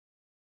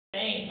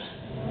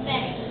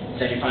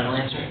that your final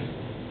answer?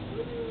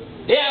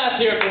 Yeah, let's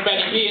hear it for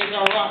Benny. He is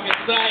our rocket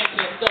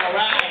scientist, all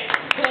right.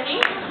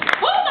 Benny?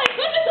 Oh my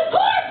goodness, of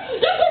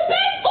course! Dr.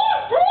 Ben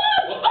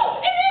Born!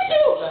 Oh, it is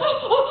you!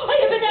 Oh, I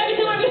have been having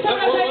to learn this time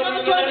on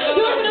the front.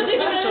 You are going to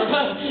see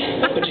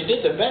But you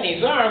did the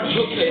Benny's arm.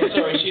 Okay,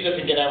 sorry, she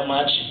doesn't get out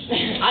much.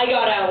 I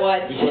got out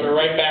once. We put her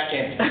right back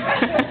in.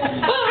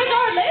 Well,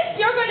 regardless,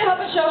 you're going to help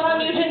us show how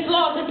Newton's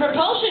laws of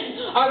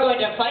propulsion are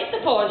going to fight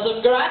the force of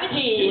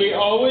gravity. Do we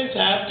always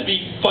have to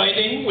be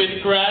fighting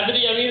with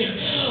gravity? I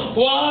mean,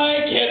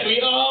 why can't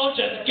we all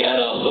just get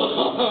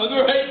along?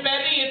 Right,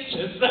 Benny? It's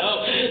just so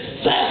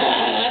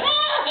sad.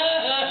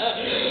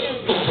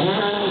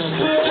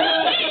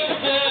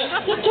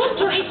 The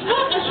doctor is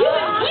not a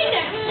human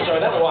Kleenex. Sorry,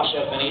 that'll wash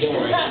out, Benny. Don't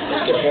worry.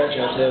 Let's get a hair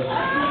gel, too.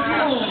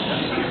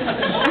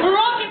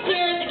 Rockets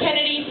here at the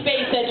Kennedy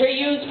Space Center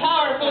use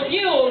powerful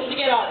fuels to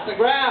get off the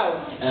ground.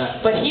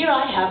 But here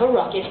I have a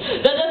rocket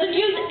that doesn't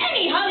use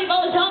any highly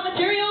volatile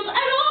materials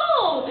at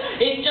all.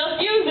 It just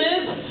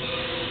uses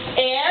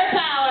air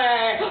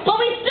power. But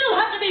we still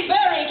have to be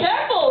very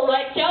careful,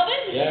 right,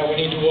 Kelvin? Yeah, we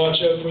need to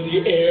watch out for the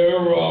air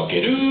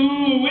rocket.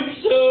 Ooh,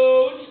 it's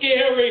so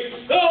scary.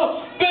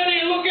 Oh, Benny,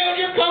 look out,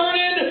 you're covered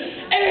in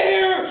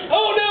air.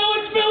 Oh, no,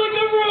 it's filling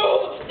the room.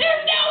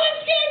 There's no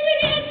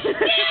escaping it.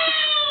 No,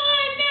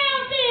 I'm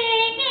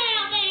melting.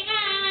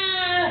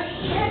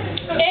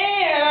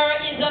 Air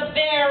is a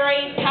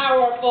very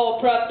powerful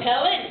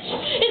propellant.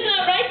 Isn't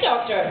that right,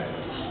 Doctor?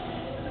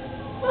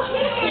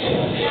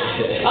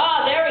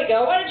 Ah, there we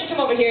go. Why don't you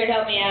come over here and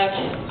help me out?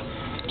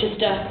 Just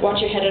watch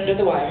your head under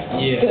the wire.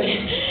 Yeah. Good.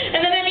 And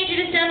then I need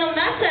you to stand on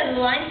that side of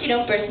the line so you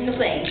don't burst into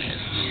flames.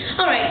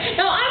 All right.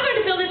 Now I'm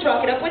going to fill this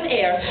rocket up with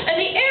air, and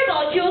the air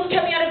molecules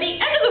coming out of the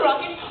end of the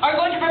rocket are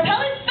going to propel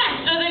it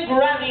faster than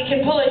gravity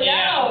can pull it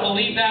Yeah, I'll down.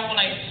 believe that when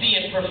I see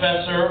it,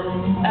 Professor.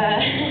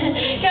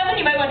 Calvin,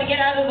 you might want to get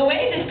out of the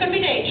way. This could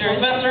be dangerous.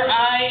 Professor,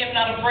 I am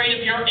not afraid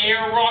of your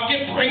air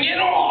rocket. Bring it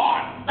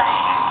on!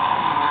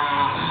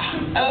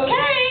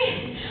 Okay.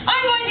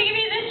 I'm going to give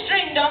you this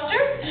string, Doctor,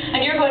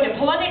 and you're going to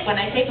pull on it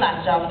when I say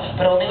blast off,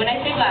 but only when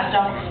I say blast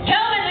off.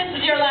 Calvin, this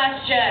is your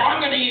last chance.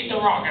 I'm going to eat the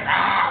rocket.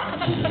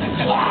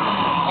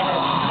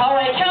 All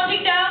right,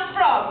 counting down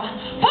from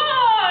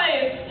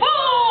 5,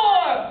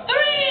 4,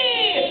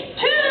 3,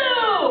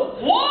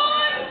 2, 1,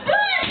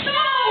 blast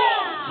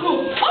off!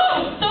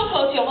 Oh, so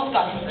close, you almost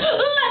got it.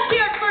 Let's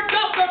hear it for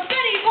Dr.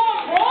 Benny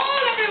Born,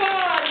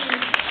 everyone!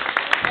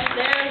 And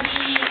there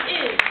he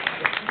is.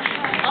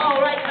 All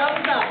right,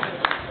 thumbs up.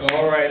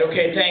 All right,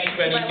 okay, thanks,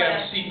 Ben. You've got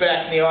a seat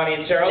back in the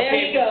audience there. There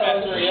Okay, you go.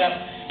 Professor,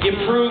 yeah, you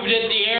proved it. The air